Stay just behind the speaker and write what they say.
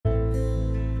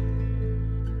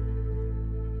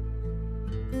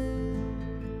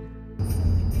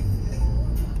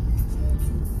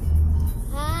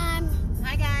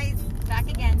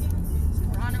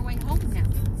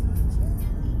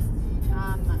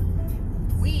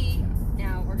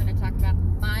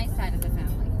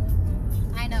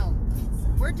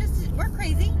we're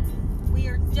crazy. We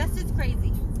are just as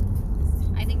crazy.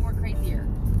 I think we're crazier,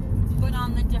 but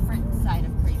on the different side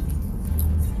of crazy.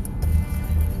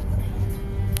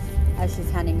 As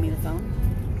she's handing me the phone.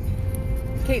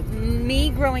 Okay, me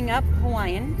growing up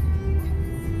Hawaiian,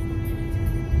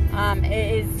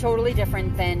 it is totally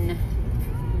different than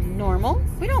normal.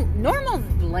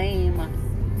 Normal's lame.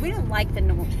 We don't like the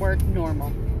word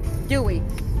normal, do we?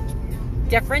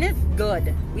 Different is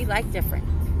good. We like different.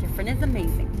 Different is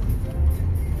amazing.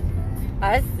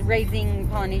 Us raising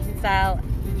Polynesian style,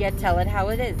 you tell it how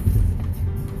it is.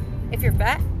 If you're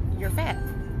fat, you're fat.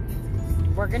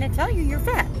 We're going to tell you you're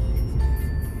fat.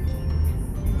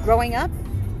 Growing up,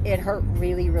 it hurt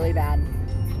really, really bad.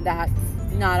 That's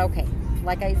not okay.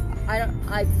 Like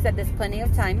I've said this plenty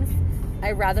of times.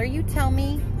 I'd rather you hit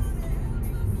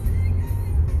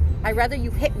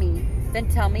me than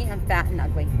tell me I'm fat and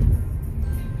ugly.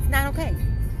 It's not okay.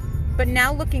 But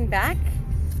now looking back,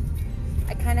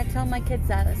 I kind of tell my kids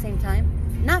that at the same time.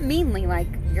 Not meanly, like,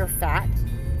 you're fat,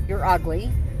 you're ugly.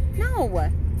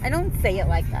 No, I don't say it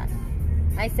like that.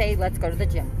 I say, let's go to the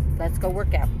gym. Let's go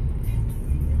work out.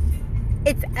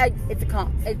 It's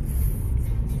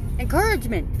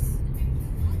encouragement.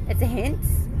 It's a hint.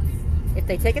 If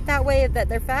they take it that way, that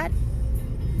they're fat,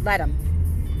 let them.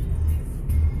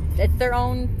 It's their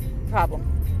own problem.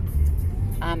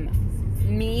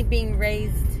 Me being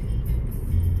raised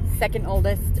second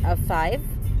oldest of 5,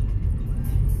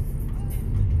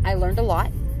 I learned a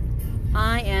lot.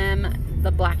 I am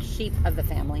the black sheep of the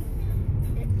family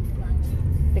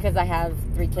because I have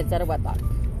 3 kids out of wedlock.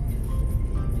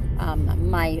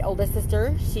 My oldest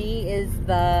sister, she is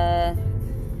the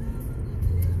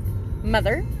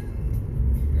mother.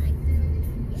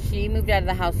 She moved out of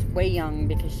the house way young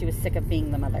because she was sick of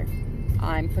being the mother.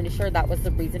 I'm pretty sure that was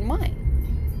the reason why.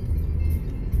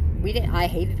 I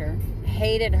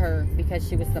hated her because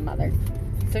she was the mother.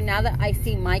 So now that I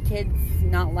see my kids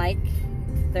not like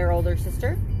their older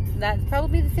sister, that's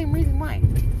probably the same reason why.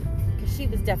 Because she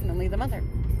was definitely the mother.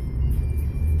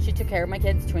 She took care of my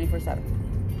kids 24/7.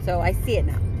 So I see it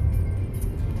now.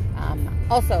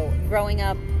 Also, growing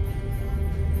up,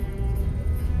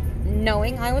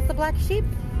 knowing I was the black sheep,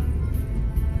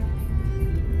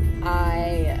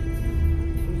 I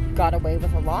got away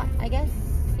with a lot, I guess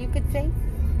you could say.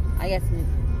 I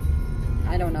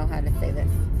don't know how to say this.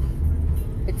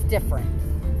 It's different.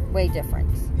 Way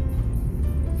different.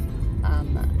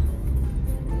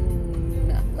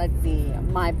 Let's see.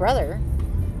 My brother,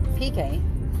 PK,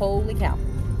 holy cow.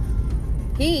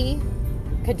 He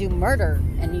could do murder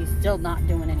and he's still not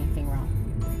doing anything wrong.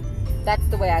 That's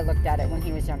the way I looked at it when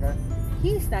he was younger.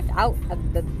 He snuck out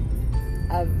of the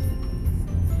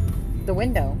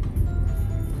window.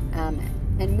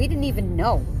 And we didn't even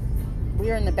know. We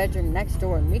were in the bedroom next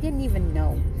door and we didn't even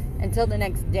know until the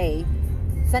next day,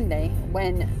 Sunday,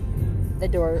 when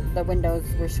the windows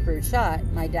were screwed shut.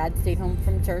 My dad stayed home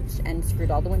from church and screwed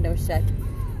all the windows shut.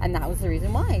 And that was the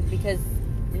reason why, because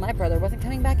my brother wasn't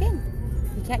coming back in.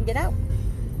 He can't get out.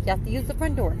 You have to use the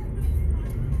front door.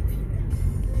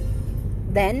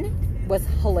 Then was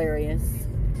hilarious.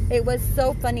 It was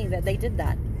so funny that they did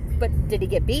that. But did he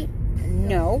get beat?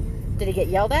 No. Did he get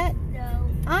yelled at? No.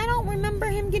 I don't remember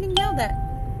him getting yelled at.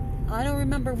 I don't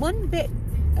remember one bit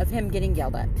of him getting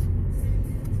yelled at.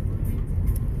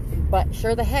 But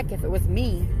sure the heck if it was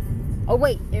me. Oh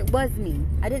wait, it was me.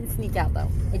 I didn't sneak out though.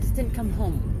 I just didn't come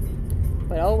home.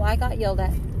 But oh, I got yelled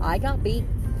at. I got beat.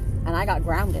 And I got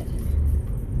grounded.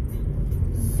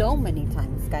 So many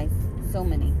times, guys. So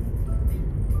many.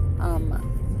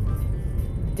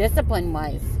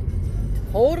 Discipline-wise,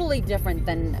 totally different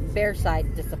than bear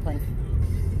side discipline.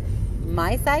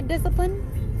 My side discipline,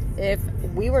 if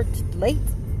we were late,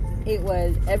 it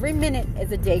was every minute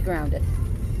is a day grounded.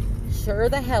 Sure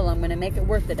the hell I'm going to make it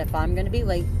worth it. If I'm going to be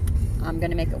late, I'm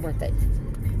going to make it worth it.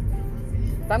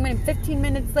 If I'm going to be 15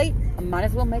 minutes late, I might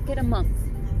as well make it a month.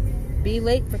 Be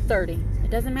late for 30. It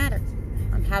doesn't matter.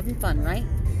 I'm having fun, right?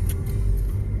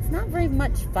 It's not very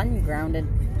much fun grounded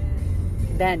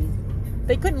then.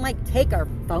 They couldn't take our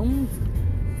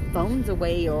phones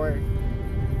away or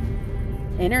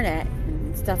internet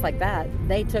and stuff like that.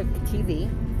 They took TV.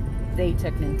 They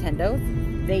took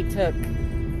Nintendos. They took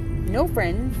no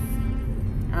friends.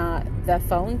 The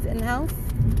phones in the house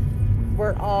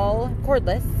were all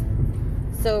cordless.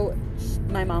 So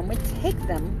my mom would take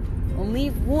them and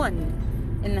leave one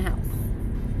in the house.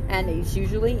 And it's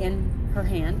usually in her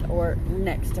hand or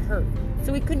next to her.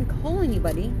 So we couldn't call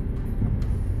anybody.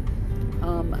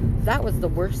 That was the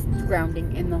worst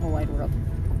grounding in the whole wide world.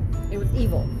 It was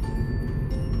evil.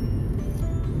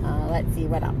 Let's see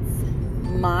what else.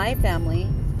 My family,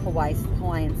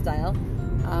 Hawaiian style,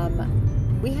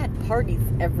 We had parties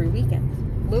every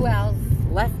weekend. Luau's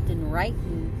left and right.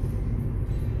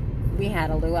 And we had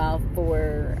a luau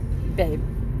for babe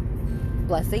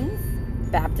blessings,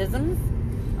 baptisms,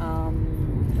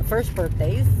 first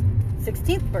birthdays,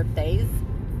 16th birthdays,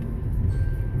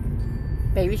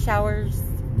 baby showers.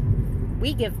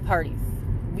 We give parties.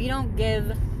 We don't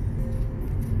give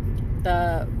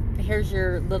here's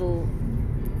your little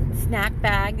snack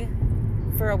bag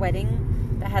for a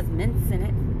wedding that has mints in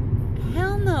it.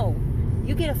 Hell no.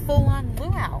 You get a full-on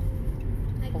luau.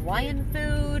 Hawaiian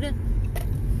food,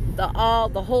 the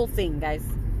whole thing, guys.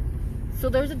 So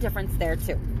there's a difference there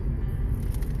too.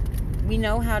 We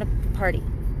know how to party.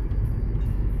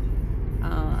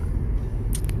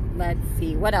 Let's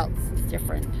see, what else is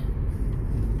different?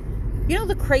 You know,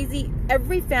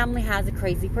 every family has a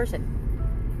crazy person.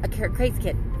 A crazy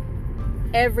kid.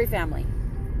 Every family.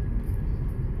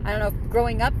 I don't know if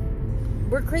growing up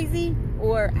we're crazy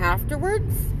or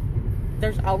afterwards.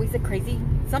 There's always a crazy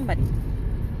somebody.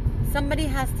 Somebody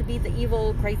has to be the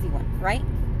evil, crazy one, right?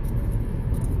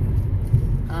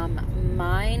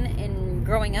 Mine in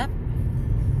growing up,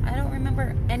 I don't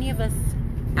remember any of us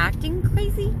acting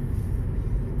crazy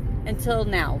until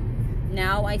now.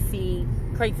 Now I see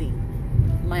crazy.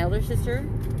 My older sister,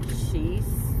 she's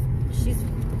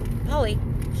Polly.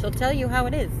 She'll tell you how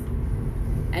it is.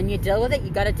 And you deal with it,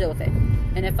 you gotta deal with it.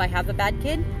 And if I have a bad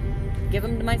kid, give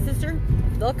them to my sister,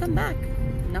 they'll come back.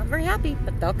 Not very happy,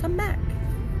 but they'll come back.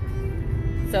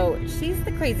 So she's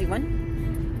the crazy one.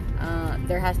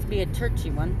 There has to be a churchy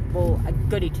one. Well, a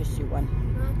goody tissue one.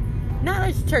 Not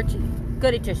as churchy.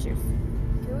 Goody tissues.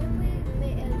 Can we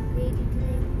play Patty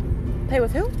today? Play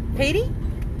with who? Patty?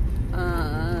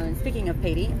 Speaking of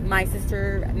Patty, my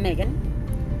sister Megan.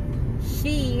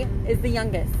 She is the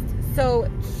youngest. So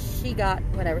she got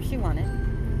whatever she wanted.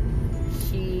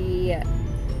 She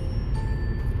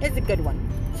is a good one.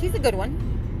 She's a good one.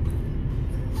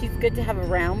 She's good to have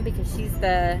around because she's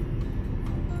the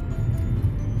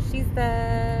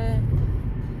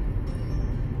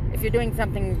if you're doing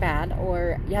something bad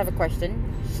or you have a question,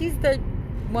 she's the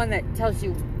one that tells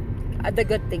you the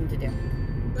good thing to do.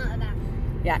 Not that.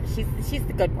 Yeah, she's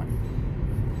the good one.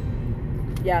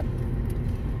 Yeah.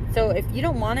 So if you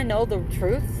don't want to know the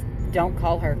truth, don't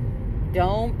call her.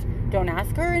 Don't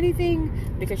ask her anything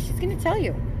because she's going to tell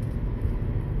you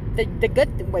the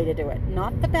good way to do it,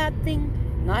 not the bad thing,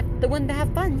 not the one to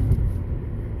have fun.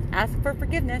 Ask for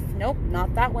forgiveness. Nope,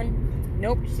 not that one.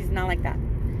 Nope, she's not like that.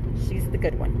 She's the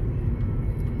good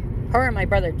one. Her and my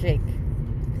brother Jake.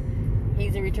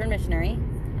 He's a return missionary.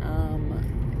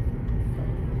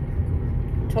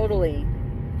 Totally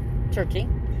churchy.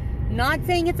 Not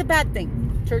saying it's a bad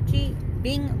thing. Churchy,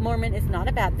 being Mormon is not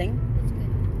a bad thing. It's good.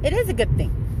 It is a good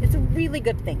thing. It's a really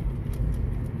good thing.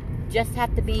 Just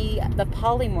have to be the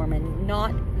poly Mormon,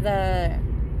 not the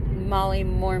Molly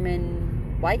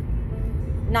Mormon white.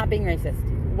 Not being racist.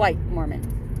 White Mormon.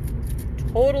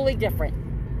 Totally different.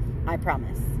 I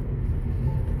promise.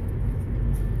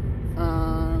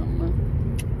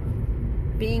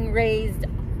 Being raised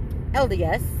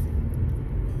LDS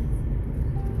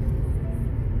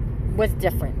was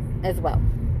different as well.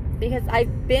 Because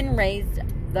I've been raised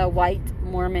the white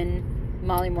Mormon,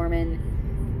 Molly Mormon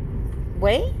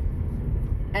way.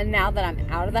 And now that I'm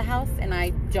out of the house and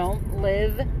I don't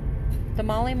live the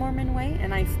Molly Mormon way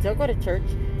and I still go to church,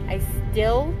 I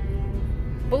still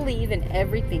believe in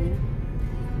everything,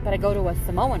 but I go to a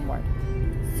Samoan ward.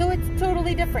 So it's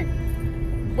totally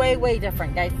different. Way, way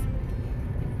different, guys.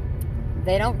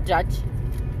 They don't judge.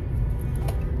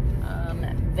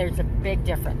 There's a big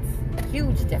difference.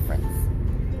 Huge difference.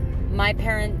 My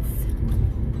parents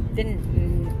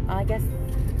didn't, I guess,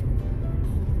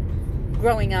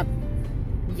 growing up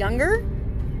younger,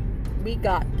 we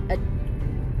got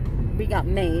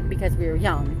made because we were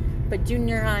young. But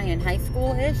junior high and high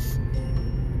school-ish,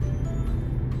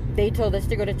 they told us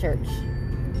to go to church.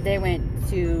 They went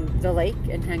to the lake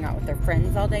and hung out with their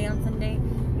friends all day on Sunday.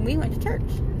 And we went to church.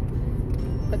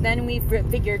 But then we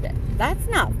figured, that's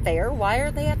not fair. Why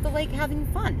are they at the lake having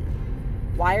fun?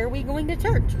 Why are we going to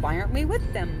church? Why aren't we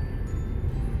with them?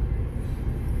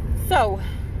 So,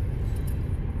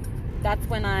 that's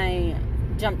when I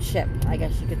jumped ship, I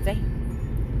guess you could say.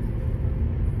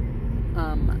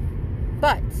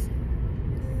 But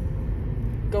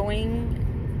going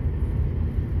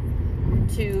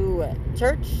to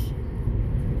church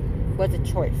was a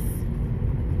choice.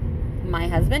 My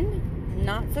husband,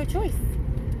 not so choice.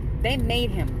 They made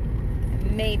him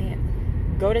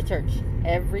go to church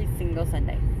every single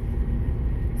Sunday.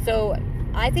 So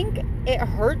I think it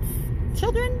hurts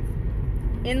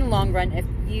children in the long run if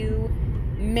you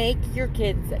make your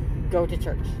kids go to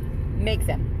church. Makes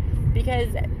him.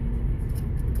 Because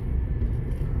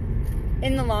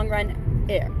in the long run,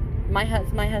 my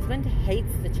husband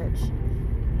hates the church.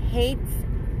 He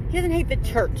doesn't hate the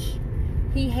church.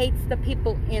 He hates the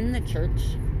people in the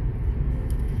church.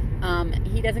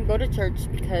 He doesn't go to church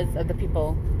because of the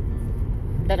people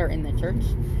that are in the church.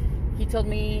 He told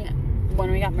me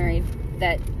when we got married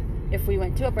that if we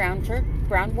went to a brown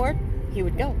ward, he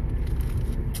would go.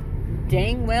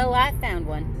 Dang well, I found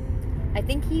one. I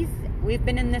think we've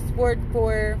been in this ward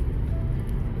for,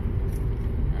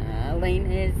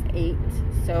 Lane is 8,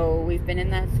 so we've been in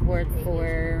that ward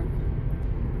for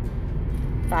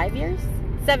 5 years?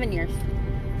 7 years.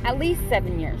 At least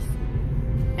 7 years.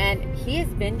 And he has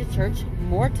been to church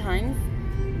more times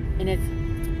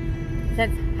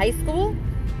since high school,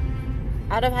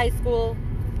 out of high school,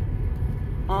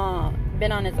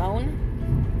 been on his own,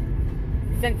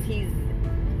 since he's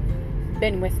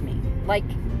been with me. Like,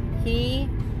 he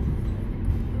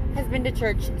has been to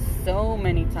church so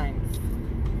many times.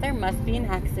 There must be an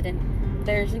accident.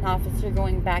 There's an officer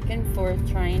going back and forth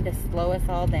trying to slow us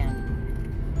all down.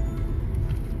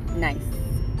 Nice.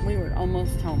 We were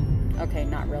almost home. Okay,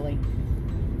 not really.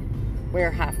 We're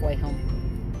halfway home.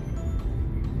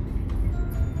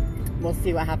 We'll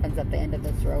see what happens at the end of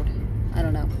this road. I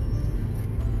don't know.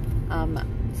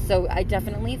 So I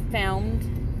definitely found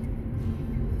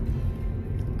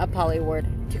a poly ward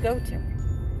to go to.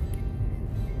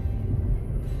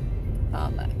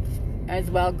 As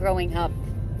well, growing up,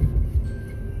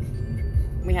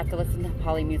 we have to listen to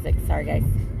poly music. Sorry, guys.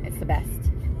 It's the best.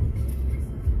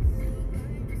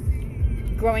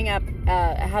 Growing up,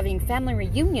 having family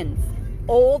reunions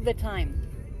all the time.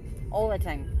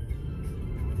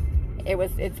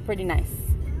 It's pretty nice.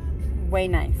 Way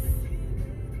nice.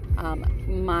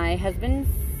 My husband's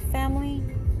family,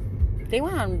 they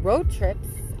went on road trips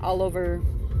all over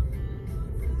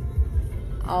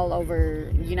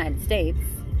the United States.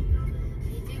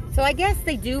 So I guess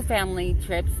they do family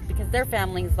trips because their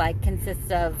families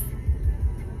consists of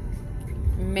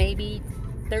maybe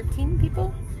 13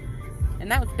 people. And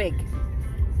that was big.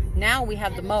 Now we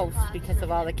have the most because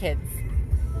of all the kids.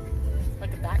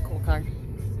 Look at that cool car.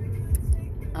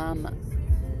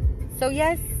 So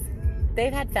yes,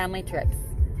 they've had family trips.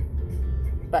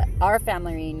 But our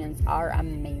family reunions are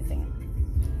amazing.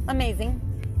 Amazing.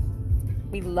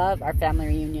 We love our family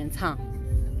reunions, huh?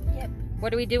 Yep. What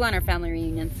do we do on our family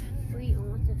reunions? We eat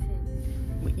lots of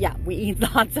food. Yeah, we eat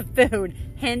lots of food.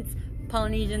 Hence,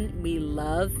 Polynesian, we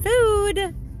love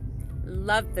food.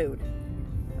 Love food.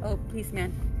 Oh,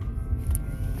 policeman.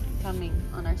 Coming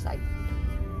on our side.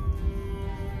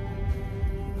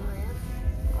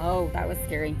 Oh, that was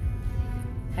scary.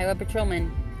 Highway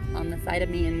patrolman on the side of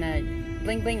me in the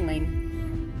bling bling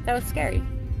lane. That was scary.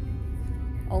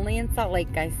 Only in Salt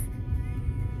Lake, guys.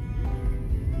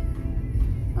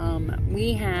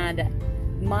 We had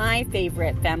my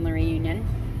favorite family reunion.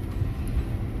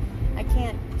 I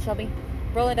can't, Shelby.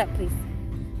 Roll it up, please.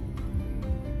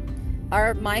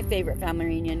 My favorite family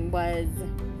reunion was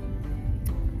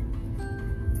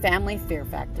Family Fear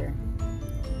Factor.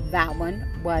 That one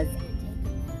was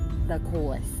the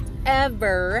coolest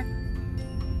ever.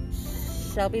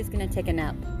 Shelby's gonna take a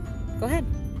nap. Go ahead,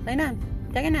 lay down,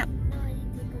 take a nap. No, I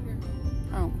didn't take a nap.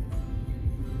 Oh,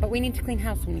 but we need to clean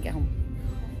house when we get home.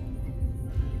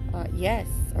 Yes,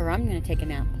 or I'm gonna take a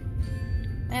nap.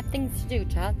 I have things to do,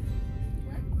 child.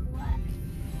 What?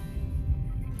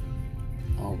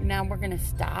 Oh, now we're gonna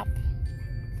stop?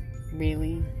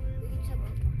 Really?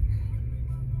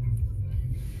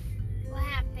 What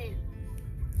happened?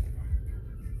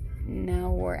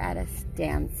 Now we're at a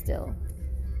standstill.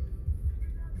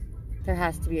 There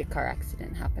has to be a car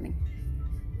accident happening.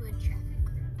 What traffic?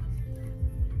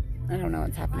 I don't know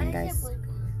what's happening, Why guys. does it blink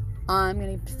on? I'm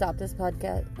gonna stop this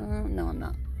podcast. No, I'm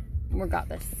not. We got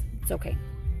this. It's okay.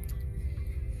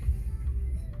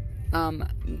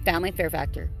 Family Fear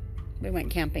Factor. We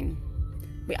went camping.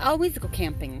 We always go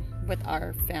camping with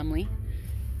our family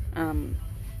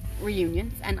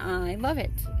reunions, and I love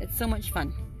it. It's so much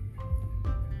fun.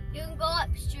 You can go up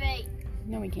straight.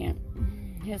 No, we can't.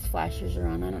 His flashers are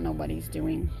on. I don't know what he's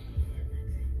doing.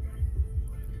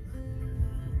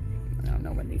 I don't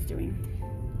know what he's doing.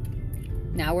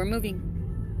 Now we're moving.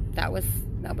 That was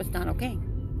not okay.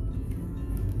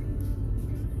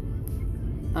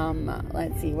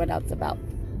 Let's see what else about.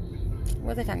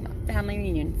 What was I talking about? Family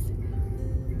reunions.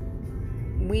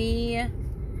 We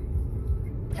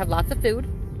have lots of food.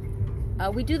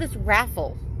 We do this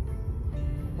raffle,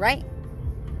 right?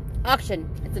 Auction.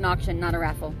 It's an auction, not a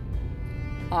raffle.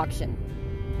 Auction.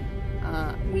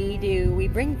 We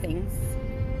bring things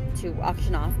to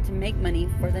auction off to make money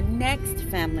for the next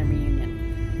family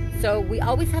reunion. So we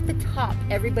always have to top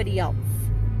everybody else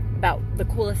about the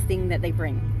coolest thing that they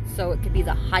bring. So it could be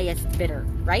the highest bidder,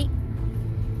 right?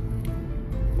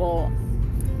 Well,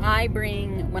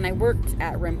 when I worked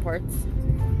at Rimports,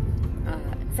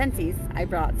 Scentsies, I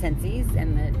brought Scentsies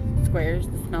and the squares,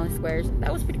 the smelly squares.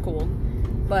 That was pretty cool.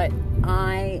 But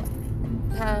I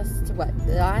passed,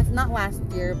 not last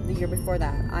year, the year before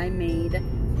that, I made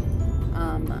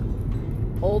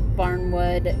old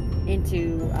barnwood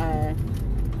into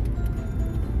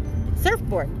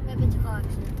surfboard.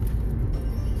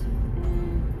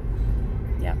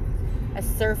 Yeah, a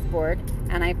surfboard,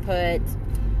 and I put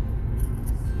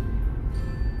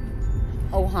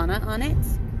ohana on it,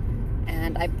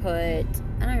 and I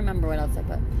don't remember what else I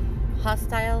put.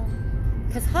 Hawstyl,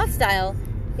 because Hawstyl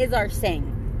is our saying.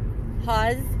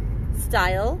 Haws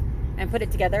style, and put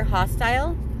it together,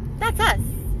 Hawstyl. That's us.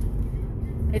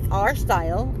 It's our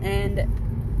style, and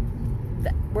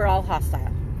we're all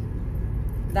hostile.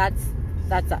 That's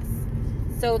us.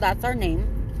 So that's our name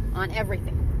on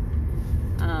everything.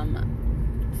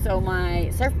 So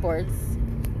my surfboards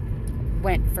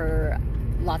went for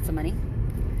lots of money.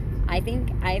 I think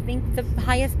the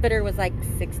highest bidder was like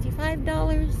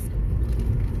 $65.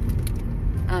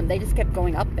 They just kept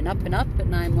going up and up and up,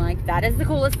 and I'm like, that is the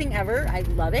coolest thing ever. I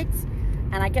love it.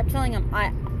 And I kept telling them,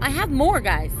 I have more,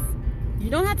 guys. You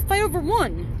don't have to fight over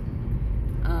one.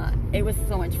 It was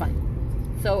so much fun.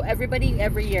 So everybody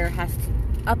every year has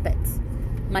to up it.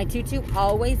 My tutu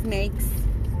always makes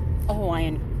a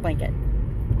Hawaiian blanket.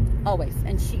 Always.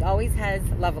 And she always has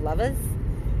lava lavas.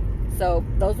 So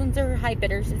those ones are high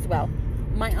bidders as well.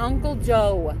 My Uncle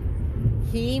Joe,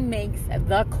 he makes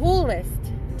the coolest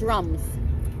drums.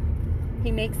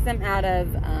 He makes them out of,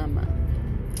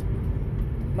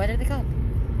 what are they called?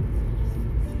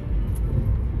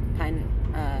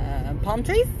 Palm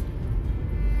trees?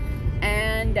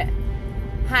 And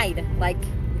hide, like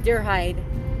deer hide,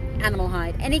 animal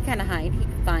hide, any kind of hide he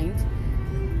can find.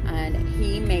 And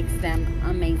he makes them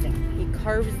amazing. He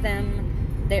carves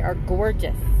them. They are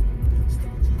gorgeous.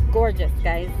 Gorgeous,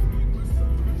 guys.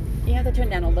 You have to turn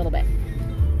down a little bit.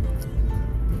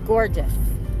 Gorgeous.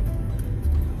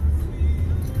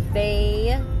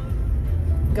 They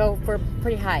go for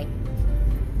pretty high.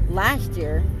 Last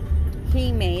year,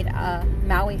 he made a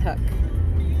Maui hook.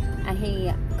 And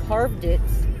he carved it,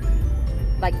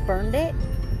 like burned it,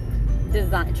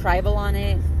 designed tribal on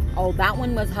it. Oh, that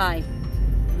one was high.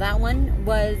 That one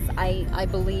was, I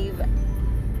believe,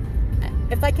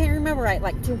 if I can't remember right,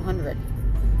 like 200.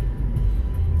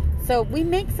 So we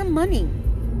make some money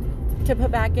to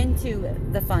put back into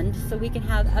the fund so we can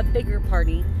have a bigger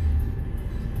party.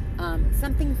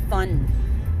 Something fun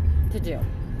to do.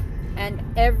 And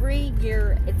every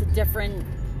year it's a different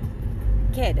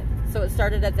kid. So it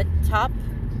started at the top,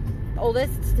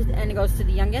 oldest, and it goes to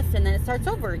the youngest, and then it starts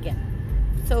over again.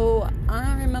 So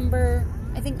I remember,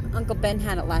 I think Uncle Ben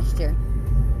had it last year,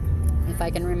 if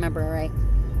I can remember right.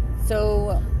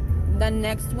 So the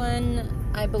next one,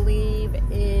 I believe,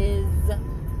 is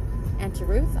Auntie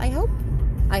Ruth, I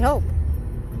hope.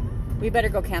 We better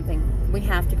go camping. We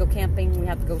have to go camping. We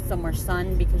have to go somewhere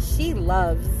sun, because she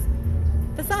loves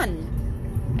the sun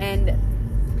and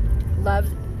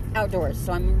loves outdoors.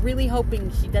 So I'm really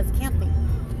hoping she does camping.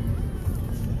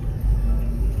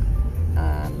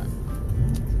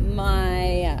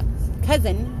 My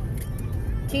cousin,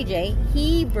 TJ,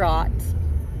 he brought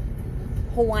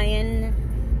Hawaiian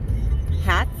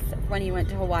hats when he went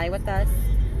to Hawaii with us.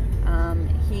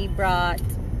 He brought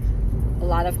a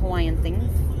lot of Hawaiian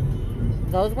things.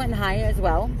 Those went high as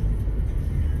well.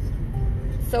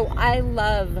 So I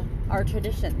love our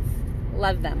traditions.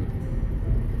 Love them.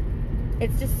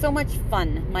 It's just so much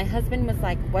fun. My husband was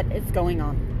like, what is going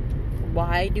on?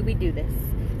 Why do we do this?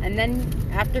 And then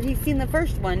after he's seen the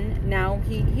first one, now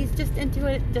he's just into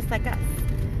it just like us.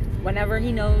 Whenever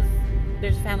he knows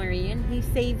there's a family reunion, he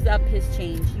saves up his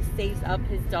change. He saves up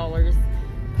his dollars,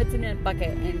 puts them in a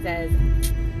bucket, and says,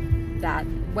 that,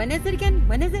 when is it again?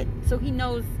 When is it? So he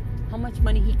knows how much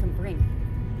money he can bring.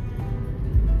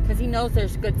 Because he knows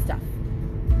there's good stuff.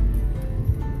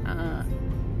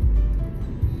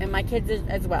 And my kids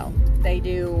as well. They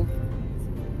do,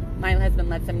 my husband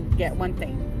lets them get one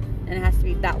thing. And it has to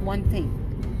be that one thing.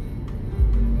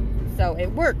 So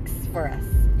it works for us.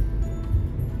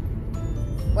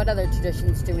 What other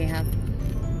traditions do we have?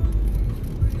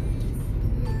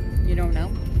 You don't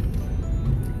know?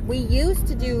 We used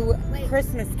to do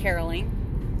Christmas caroling.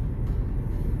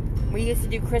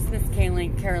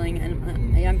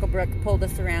 And my Uncle Brooke pulled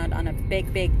us around on a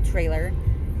big, big trailer.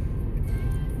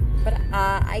 But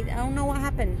I don't know what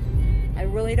happened. I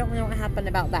really don't know what happened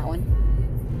about that one.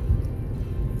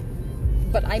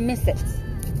 But I miss it.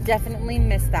 Definitely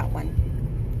miss that one.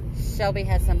 Shelby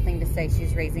has something to say.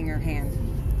 She's raising her hand.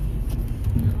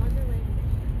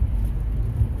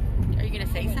 Are you going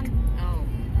to say something? Oh.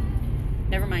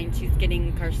 Never mind. She's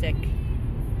getting car sick.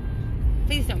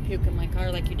 Please don't puke in my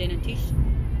car like you did in Tish.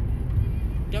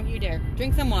 Don't you dare.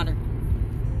 Drink some water.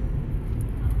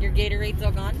 Your Gatorade's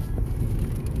all gone?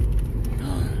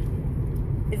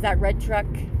 Is that red truck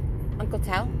Uncle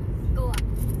Tao? Go up.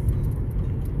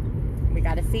 We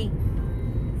gotta see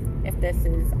if this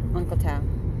is Uncle Tao.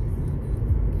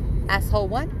 Asshole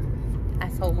what?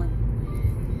 Asshole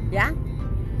one. Yeah?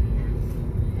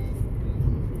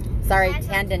 Sorry,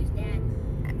 tangent,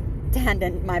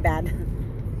 my bad.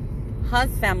 Haas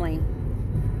family.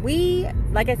 We,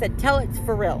 like I said, tell it's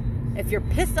for real. If you're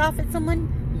pissed off at someone,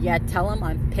 yeah, tell them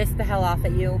I'm pissed the hell off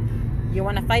at you. You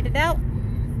want to fight it out?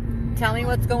 Tell me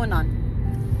what's going on.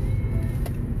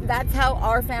 That's how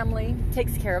our family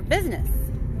takes care of business.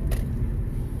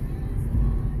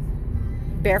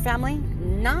 Bear family,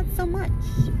 not so much.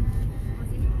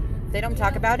 They don't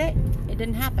talk about it. It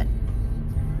didn't happen.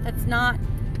 That's not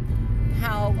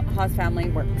how Haas family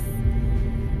works.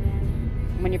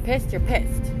 When you're pissed, you're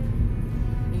pissed.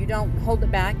 You don't hold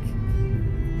it back.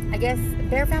 I guess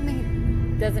Bear family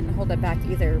doesn't hold it back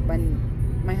either. When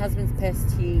my husband's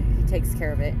pissed, he takes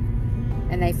care of it.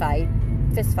 And they fight.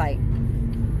 Fist fight.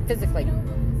 Physically.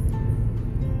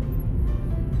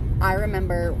 I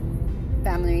remember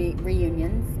family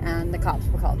reunions and the cops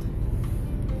were called.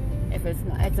 If it's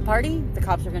a party, the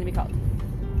cops are going to be called.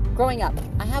 Growing up,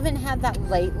 I haven't had that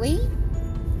lately.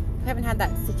 I haven't had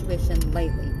that situation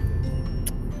lately.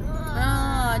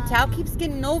 Tao keeps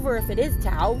getting over if it is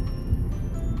Tao.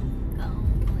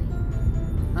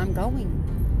 I'm going.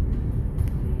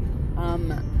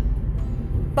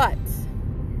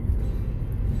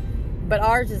 But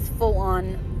ours is full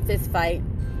on fist fight.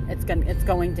 It's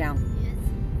going down. Yes.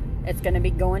 It's gonna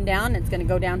be going down. It's gonna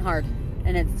go down hard,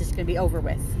 and it's just gonna be over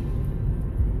with.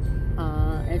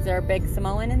 Is there a big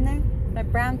Samoan in there? A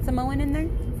brown Samoan in there?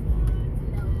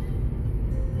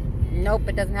 No. Nope,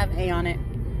 it doesn't have an A on it.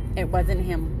 It wasn't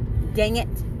him. Dang it.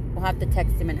 We'll have to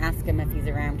text him and ask him if he's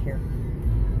around here.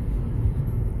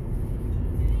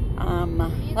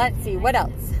 Let's see, what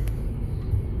else?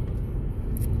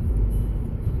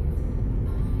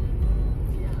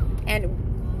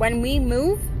 And when we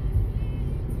move,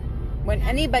 when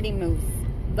anybody moves,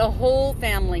 the whole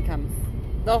family comes.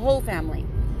 The whole family.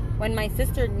 When my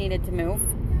sister needed to move,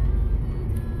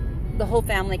 the whole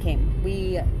family came.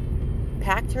 We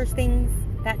packed her things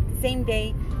that same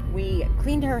day. We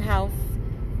cleaned her house.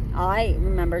 I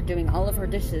remember doing all of her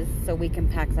dishes so we can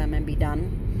pack them and be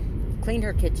done. Cleaned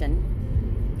her kitchen.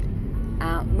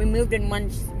 We moved in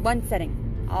one setting.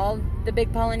 All the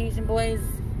big Polynesian boys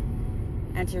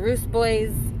and Charus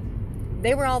boys,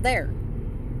 they were all there.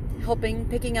 Helping,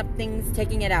 picking up things,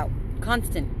 taking it out.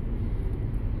 Constant.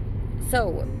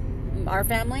 So, our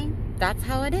family, that's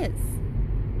how it is.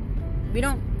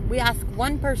 We ask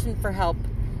one person for help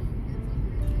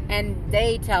and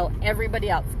they tell everybody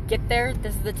else, get there,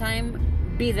 this is the time,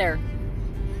 be there.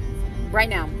 Right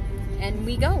now. And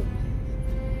we go.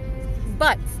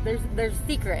 But there's a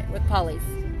secret with Polly's.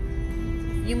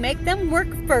 You make them work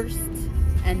first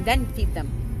and then feed them.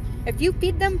 If you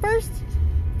feed them first,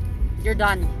 you're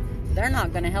done. They're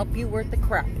not going to help you worth the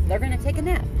crap. They're going to take a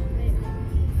nap.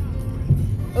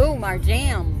 Oh, our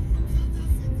jam.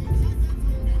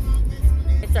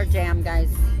 It's our jam,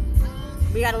 guys.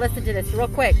 We got to listen to this real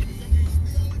quick.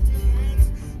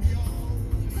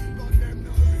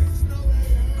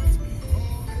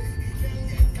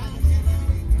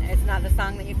 It's not the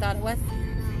song that you thought it was?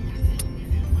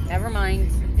 Never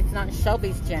mind. It's not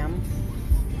Shelby's jam.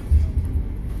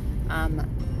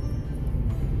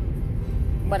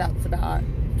 What else about our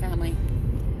family?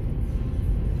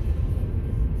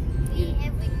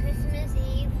 Every Christmas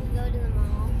Eve we go to the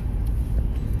mall.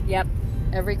 Yep.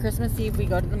 Every Christmas Eve we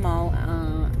go to the mall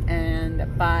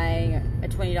and buy a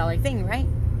 $20 thing, right?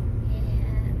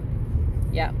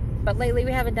 Yeah. Yep. But lately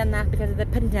we haven't done that because of the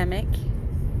pandemic.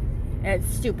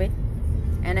 It's stupid.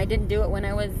 And I didn't do it when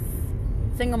I was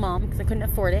single mom because I couldn't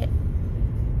afford it.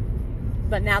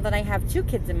 But now that I have 2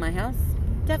 kids in my house,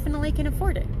 definitely can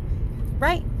afford it.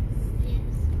 Right? Yes.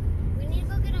 We need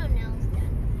to go get our nails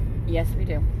done. Yes, we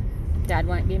do. Dad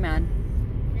won't be mad.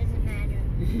 Doesn't matter.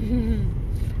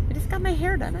 I just got my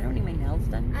hair done. I don't need my nails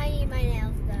done. I need my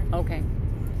nails done. Okay.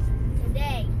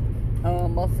 Today. Oh,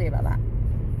 we'll see about that.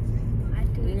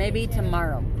 Maybe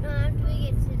tomorrow. No, after we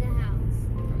get to the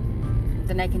house.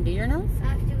 Then I can do your nails?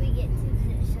 After we get to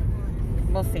the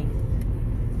salon. We'll see.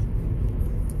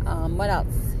 What else?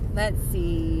 Let's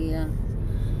see.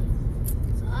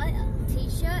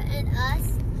 Tisha and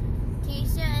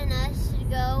us should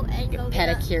go and go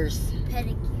Pedicures.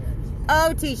 Pedicures.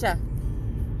 Oh, Tisha.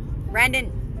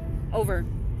 Brandon, over.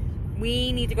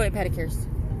 We need to go to pedicures.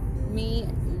 Me,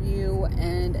 you,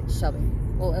 and Shelby.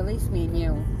 Well, at least me and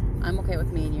you. I'm okay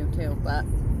with me and you too, but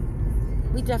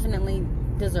we definitely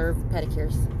deserve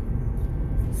pedicures.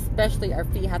 Especially our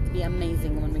feet have to be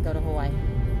amazing when we go to Hawaii.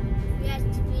 Yes,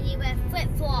 we need to wear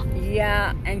flip-flops.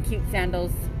 Yeah, and cute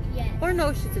sandals. Yes. Or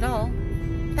no shoes at all.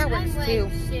 That works too.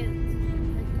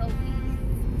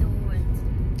 Thorns.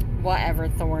 Whatever,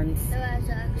 thorns. So I was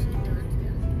actually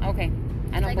thorns. Okay,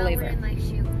 I don't believe her. her. In my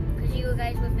shoe, because you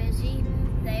guys were busy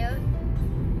there.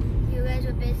 You guys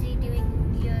were busy doing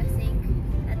your thing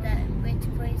at that rich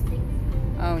place thing.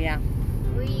 Oh yeah.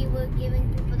 We were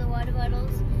giving people the water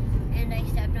bottles, and I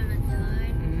stepped on a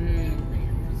thorn, and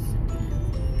it was so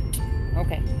bad.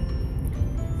 Okay.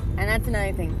 And that's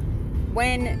another thing.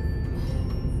 When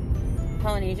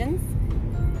Polynesians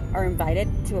are invited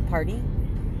to a party,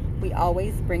 we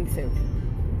always bring food.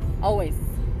 Always.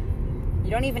 You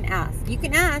don't even ask. You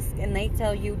can ask and they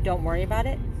tell you don't worry about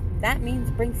it. That means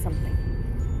bring something.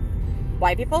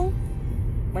 White people,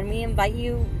 when we invite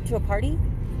you to a party,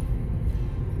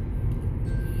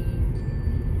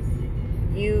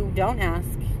 you don't ask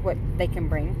what they can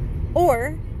bring,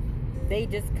 or they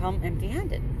just come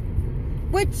empty-handed,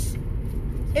 which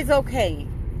is okay,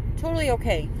 totally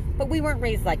okay, but we weren't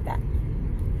raised like that.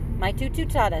 My tutu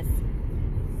told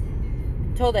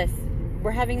us,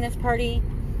 we're having this party,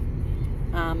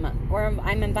 I'm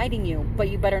inviting you, but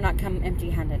you better not come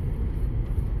empty-handed.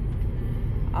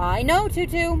 I know,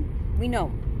 Tutu, we know.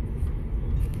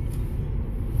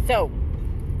 So,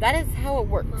 that is how it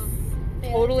works.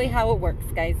 Totally how it works,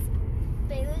 guys.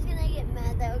 Bailey's gonna get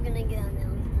mad that we're gonna get our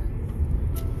nails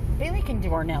done. Bailey can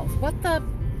do our nails. What the?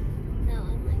 No,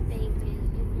 I'm like Bailey's doing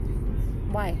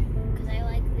it. Why? Because I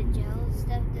like the gel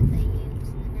stuff that they use.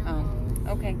 The nail polish.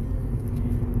 Okay.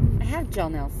 I have gel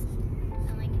nails.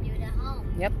 And I can do it at home.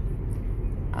 Yep.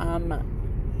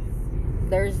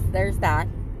 There's that.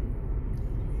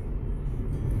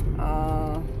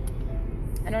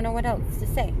 I don't know what else to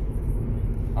say.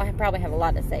 Well, I probably have a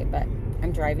lot to say, but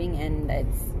I'm driving and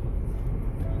it's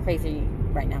crazy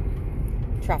right now,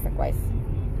 traffic-wise.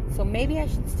 So maybe I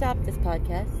should stop this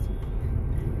podcast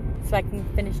so I can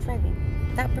finish driving.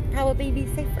 That would probably be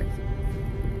safer.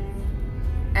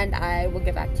 And I will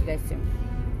get back to you guys soon.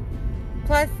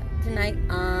 Plus, tonight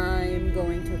I'm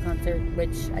going to a concert,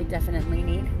 which I definitely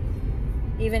need.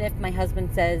 Even if my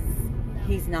husband says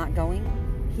he's not going,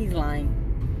 he's lying.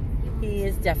 He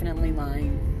is definitely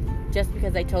lying. Just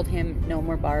because I told him no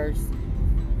more bars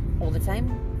all the time,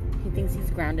 he thinks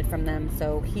he's grounded from them.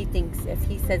 So he thinks if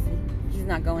he says he's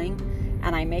not going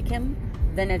and I make him,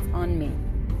 then it's on me.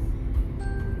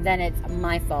 Then it's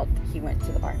my fault he went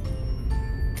to the bar.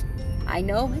 I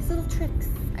know his little tricks.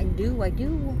 I do.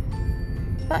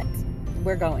 But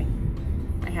we're going.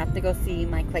 I have to go see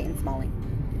my Clayton Smalley.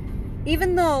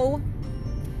 Even though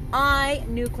I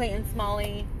knew Clayton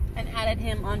Smalley and added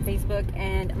him on Facebook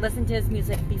and listened to his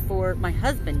music before my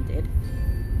husband did.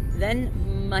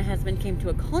 Then my husband came to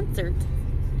a concert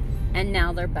and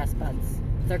now they're best buds.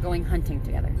 They're going hunting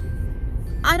together.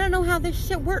 I don't know how this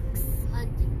shit works.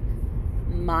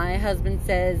 Hunting. My husband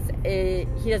says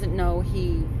he doesn't know.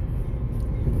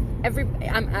 I'm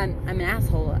an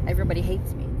asshole. Everybody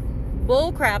hates me.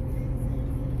 Bull crap.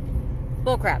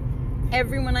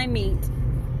 Everyone I meet,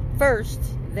 first,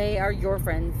 they are your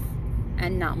friends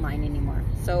and not mine anymore.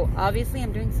 So obviously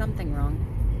I'm doing something wrong.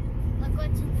 Look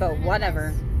what's in But front whatever.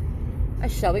 Of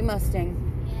us. A Shelby Mustang.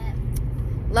 Yeah.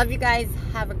 Love you guys.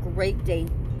 Have a great day.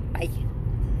 Bye.